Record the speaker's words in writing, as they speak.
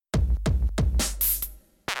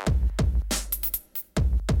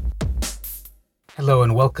Hello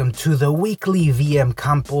and welcome to the weekly VM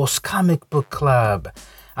Campos Comic Book Club.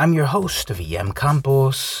 I'm your host, VM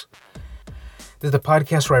Campos. This is the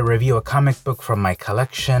podcast where I review a comic book from my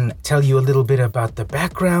collection, tell you a little bit about the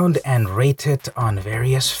background, and rate it on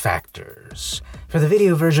various factors. For the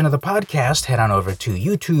video version of the podcast, head on over to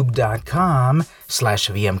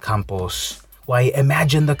youtube.com/VMCampos. Why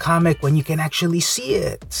imagine the comic when you can actually see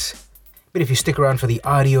it? But if you stick around for the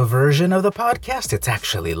audio version of the podcast, it's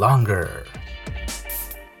actually longer.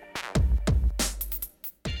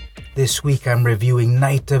 This week I'm reviewing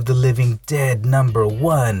Night of the Living Dead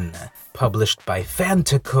 #1, published by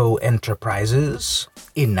Fantaco Enterprises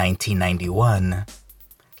in 1991.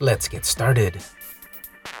 Let's get started.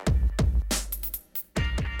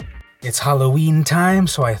 It's Halloween time,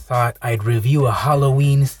 so I thought I'd review a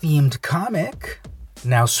Halloween-themed comic.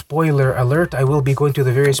 Now, spoiler alert, I will be going through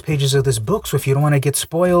the various pages of this book, so if you don't want to get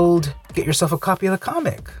spoiled, get yourself a copy of the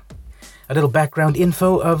comic. A little background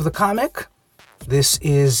info of the comic. This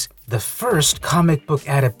is the first comic book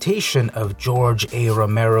adaptation of George A.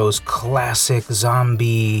 Romero's classic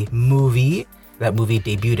zombie movie. That movie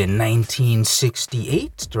debuted in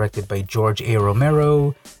 1968, directed by George A.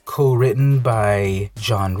 Romero, co-written by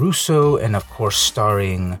John Russo, and of course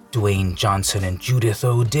starring Dwayne Johnson and Judith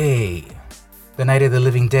O'Dea. The Night of the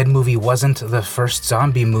Living Dead movie wasn't the first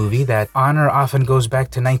zombie movie. That honor often goes back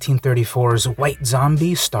to 1934's White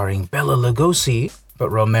Zombie, starring Bela Lugosi. But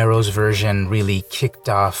Romero's version really kicked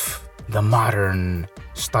off the modern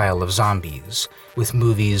style of zombies, with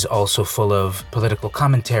movies also full of political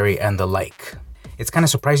commentary and the like. It's kind of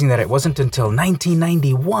surprising that it wasn't until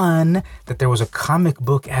 1991 that there was a comic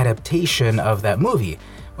book adaptation of that movie.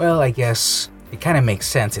 Well, I guess it kind of makes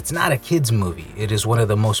sense. It's not a kid's movie. It is one of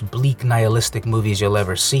the most bleak, nihilistic movies you'll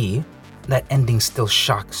ever see. That ending still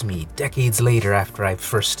shocks me decades later after I've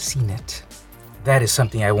first seen it. That is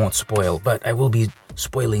something I won't spoil, but I will be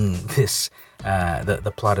spoiling this,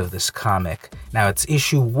 the plot of this comic. Now, it's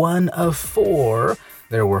issue 1 of 4.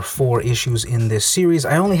 There were 4 issues in this series.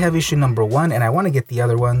 I only have issue number 1, and I want to get the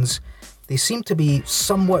other ones. They seem to be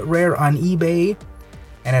somewhat rare on eBay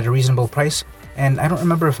and at a reasonable price. And I don't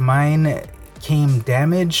remember if mine came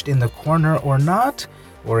damaged in the corner or not,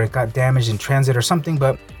 or it got damaged in transit or something,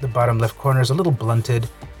 but the bottom left corner is a little blunted.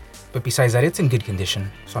 But besides that, it's in good condition,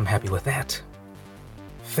 so I'm happy with that.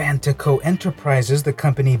 Fantaco Enterprises, the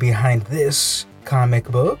company behind this comic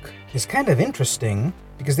book, is kind of interesting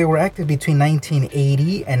because they were active between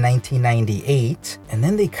 1980 and 1998, and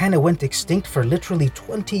then they kind of went extinct for literally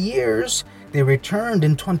 20 years. They returned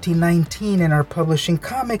in 2019 and are publishing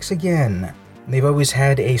comics again. They've always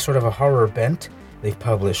had a sort of a horror bent. They've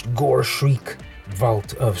published Gore Shriek,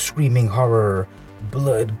 Vault of Screaming Horror,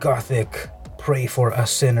 Blood Gothic, Pray for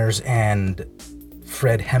Us Sinners, and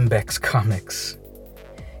Fred Hembeck's comics.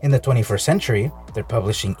 In the 21st century, they're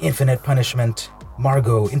publishing Infinite Punishment,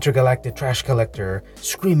 Margot, Intergalactic Trash Collector,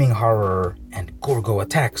 Screaming Horror, and Gorgo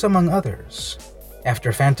Attacks, among others.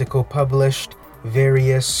 After Fantaco published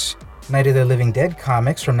various Night of the Living Dead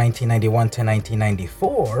comics from 1991 to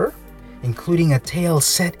 1994, including a tale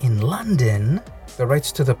set in London, the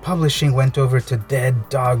rights to the publishing went over to Dead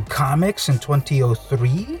Dog Comics in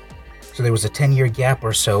 2003. So there was a 10-year gap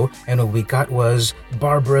or so, and what we got was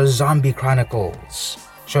Barbara's Zombie Chronicles,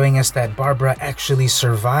 showing us that Barbara actually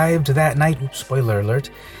survived that night, oops, spoiler alert,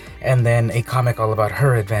 and then a comic all about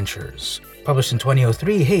her adventures. Published in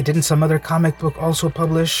 2003, hey, didn't some other comic book also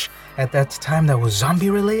publish at that time that was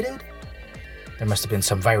zombie-related? There must have been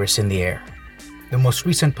some virus in the air. The most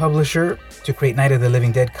recent publisher to create Night of the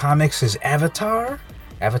Living Dead comics is Avatar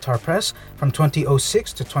Press, from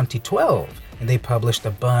 2006 to 2012. And they published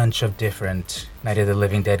a bunch of different Night of the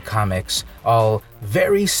Living Dead comics, all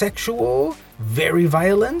very sexual, very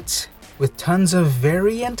violent, with tons of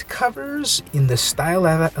variant covers in the style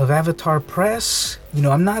of Avatar Press. You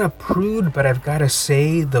know, I'm not a prude, but I've got to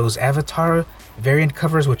say those Avatar variant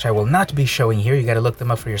covers, which I will not be showing here, you got to look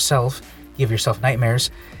them up for yourself, give yourself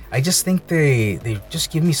nightmares. I just think they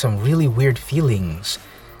just give me some really weird feelings,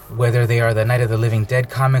 whether they are the Night of the Living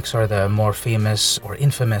Dead comics or the more famous or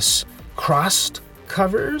infamous crossed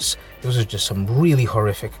covers. Those are just some really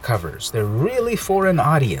horrific covers. They're really for an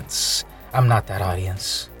audience. I'm not that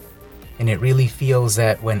audience. And it really feels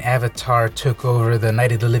that when Avatar took over the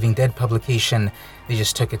Night of the Living Dead publication, they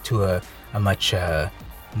just took it to a much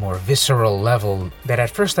more visceral level that at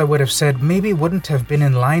first I would have said maybe wouldn't have been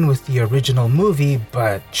in line with the original movie,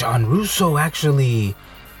 but John Russo actually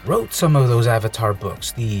wrote some of those Avatar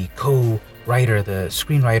books, the co-writer, the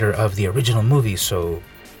screenwriter of the original movie, so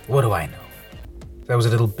what do I know? That was a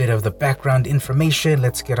little bit of the background information.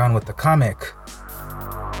 Let's get on with the comic.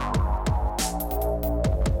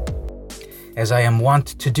 as I am wont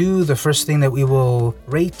to do, the first thing that we will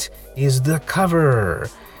rate is the cover.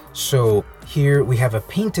 So here we have a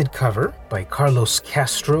painted cover by Carlos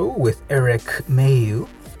Castro with Eric Mayu.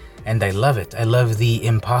 And I love it. I love the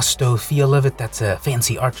impasto feel of it. That's a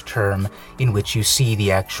fancy art term in which you see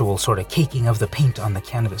the actual sort of caking of the paint on the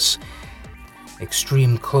canvas.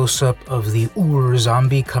 Extreme close-up of the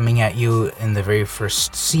zombie coming at you in the very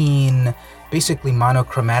first scene. Basically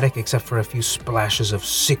monochromatic except for a few splashes of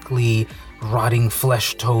sickly, rotting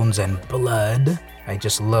flesh tones and blood. I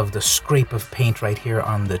just love the scrape of paint right here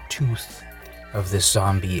on the tooth of this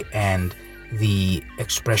zombie and the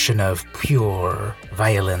expression of pure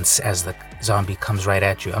violence as the zombie comes right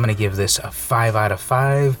at you. I'm going to give this a 5 out of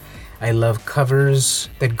 5. I love covers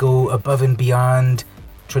that go above and beyond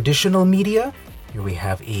traditional media. Here we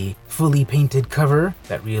have a fully painted cover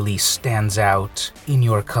that really stands out in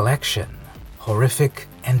your collection. Horrific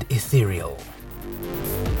and ethereal.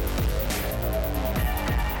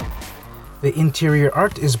 The interior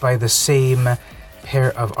art is by the same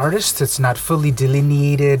pair of artists. It's not fully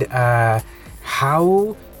delineated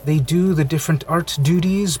how they do the different art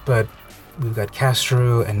duties, but we've got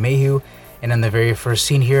Castro and Mayhew. And in the very first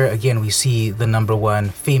scene here, again, we see the number one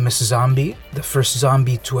famous zombie, the first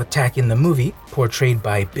zombie to attack in the movie, portrayed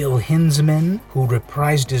by Bill Hinzman, who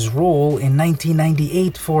reprised his role in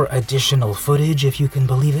 1998 for additional footage, if you can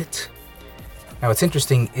believe it. Now, what's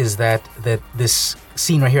interesting is that this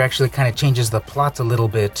scene right here actually kind of changes the plot a little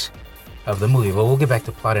bit of the movie. Well, we'll get back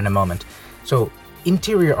to plot in a moment. So,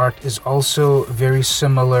 interior art is also very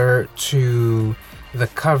similar to the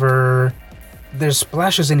cover. There's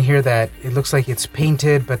splashes in here that it looks like it's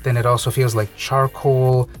painted, but then it also feels like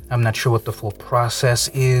charcoal. I'm not sure what the full process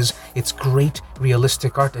is. It's great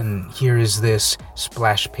realistic art, and here is this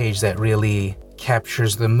splash page that really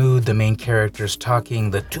captures the mood. The main character's talking,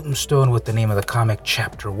 the tombstone with the name of the comic,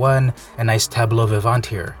 Chapter 1. A nice tableau vivant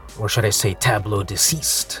here, or should I say tableau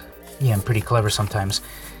deceased. Yeah, I'm pretty clever sometimes.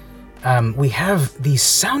 We have the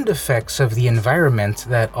sound effects of the environment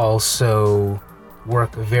that also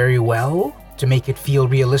work very well to make it feel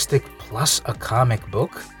realistic, plus a comic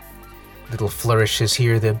book. Little flourishes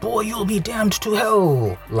here. The "boy, you'll be damned to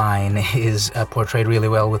hell" line is portrayed really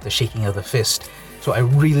well with the shaking of the fist. So I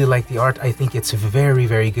really like the art. I think it's very,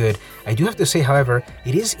 very good. I do have to say, however,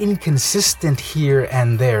 it is inconsistent here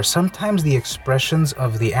and there. Sometimes the expressions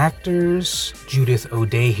of the actors, Judith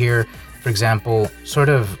O'Dea here, for example, sort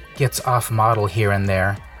of gets off model here and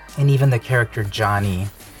there. And even the character Johnny.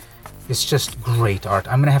 It's just great art.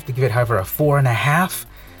 I'm going to have to give it, however, a 4.5,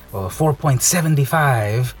 well, a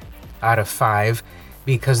 4.75 out of 5,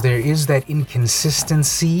 because there is that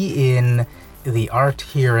inconsistency in the art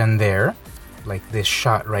here and there. Like this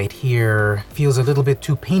shot right here feels a little bit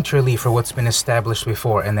too painterly for what's been established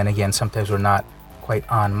before, and then again, sometimes we're not quite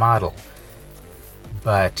on model.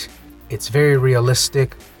 But it's very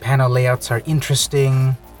realistic. Panel layouts are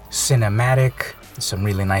interesting, cinematic, some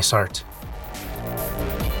really nice art.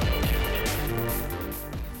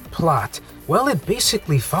 Plot. Well, it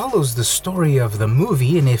basically follows the story of the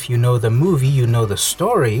movie, and if you know the movie, you know the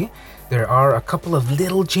story. There are a couple of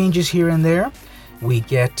little changes here and there. We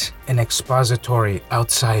get an expository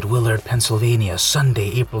outside Willard, Pennsylvania,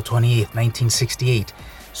 Sunday, April 28th, 1968.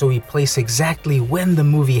 So we place exactly when the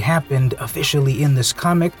movie happened officially in this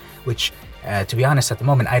comic, which, to be honest, at the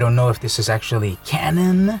moment, I don't know if this is actually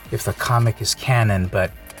canon, if the comic is canon,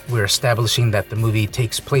 but we're establishing that the movie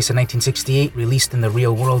takes place in 1968, released in the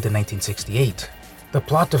real world in 1968. The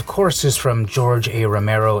plot, of course, is from George A.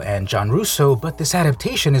 Romero and John Russo, but this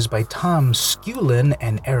adaptation is by Tom Skulin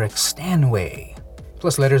and Eric Stanway,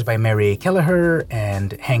 plus letters by Mary Kelleher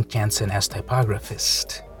and Hank Jansen as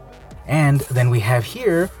typographist. And then we have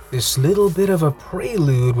here this little bit of a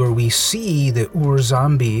prelude where we see the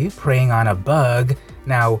zombie preying on a bug.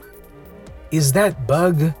 Now, is that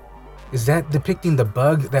depicting the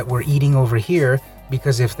bug that we're eating over here?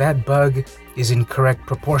 Because if that bug is in correct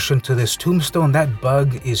proportion to this tombstone, that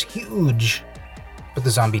bug is huge. But the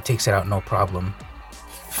zombie takes it out no problem.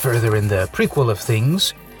 Further in the prequel of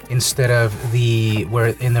things, instead of where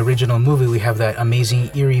in the original movie we have that amazing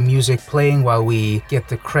eerie music playing while we get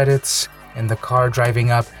the credits and the car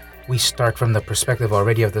driving up, we start from the perspective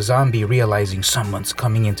already of the zombie realizing someone's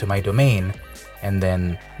coming into my domain, and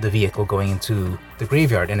then the vehicle going into the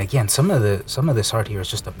graveyard. And again, some of this art here is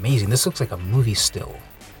just amazing. This looks like a movie still.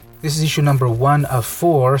 This is issue number 1 of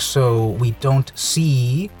 4, so we don't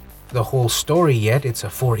see the whole story yet. It's a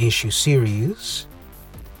 4-issue series.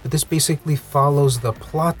 But this basically follows the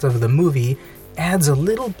plot of the movie, adds a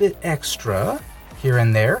little bit extra here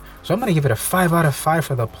and there. So I'm going to give it a 5 out of 5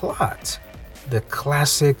 for the plot. the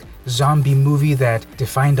classic zombie movie that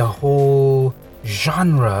defined a whole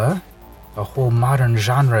genre, a whole modern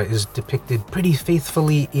genre, is depicted pretty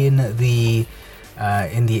faithfully in the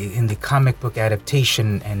comic book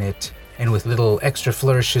adaptation, and with little extra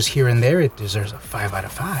flourishes here and there, it deserves a 5 out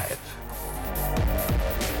of 5.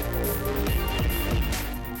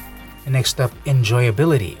 And next up,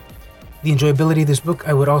 enjoyability. The enjoyability of this book,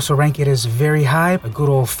 I would also rank it as very high, a good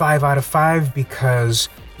old 5 out of 5, because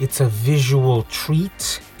it's a visual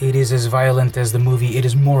treat. It is as violent as the movie. It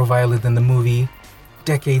is more violent than the movie.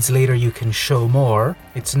 Decades later, you can show more.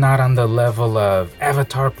 It's not on the level of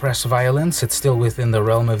Avatar press violence. It's still within the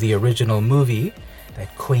realm of the original movie,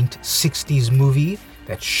 that quaint 60s movie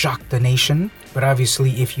that shocked the nation. But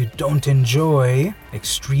obviously, if you don't enjoy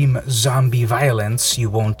extreme zombie violence, you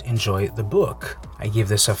won't enjoy the book. I give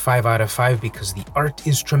this a 5 out of 5 because the art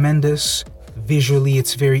is tremendous. Visually,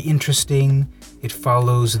 it's very interesting. It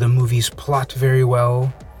follows the movie's plot very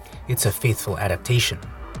well. It's a faithful adaptation.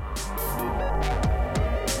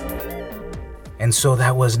 And so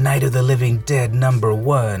that was Night of the Living Dead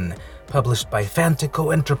 #1, published by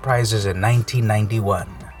Fantico Enterprises in 1991.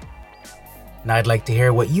 Now I'd like to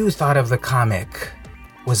hear what you thought of the comic.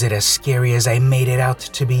 Was it as scary as I made it out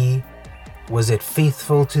to be? Was it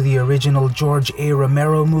faithful to the original George A.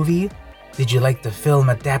 Romero movie? Did you like the film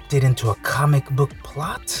adapted into a comic book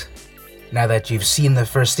plot? Now that you've seen the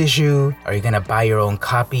first issue, are you gonna buy your own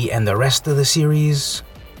copy and the rest of the series?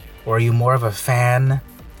 Or are you more of a fan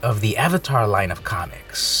of the Avatar line of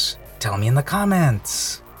comics? Tell me in the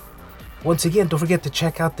comments. Once again, don't forget to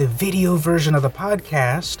check out the video version of the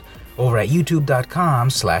podcast over at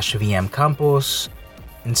youtube.com/vmcampos.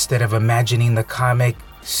 Instead of imagining the comic,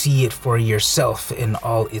 see it for yourself in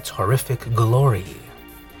all its horrific glory.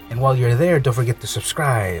 And while you're there, don't forget to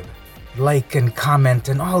subscribe, like and comment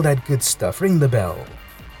and all that good stuff. Ring the bell.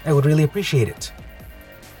 I would really appreciate it.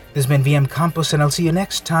 This has been VM Campos, and I'll see you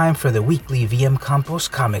next time for the weekly VM Campos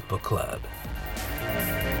Comic Book Club.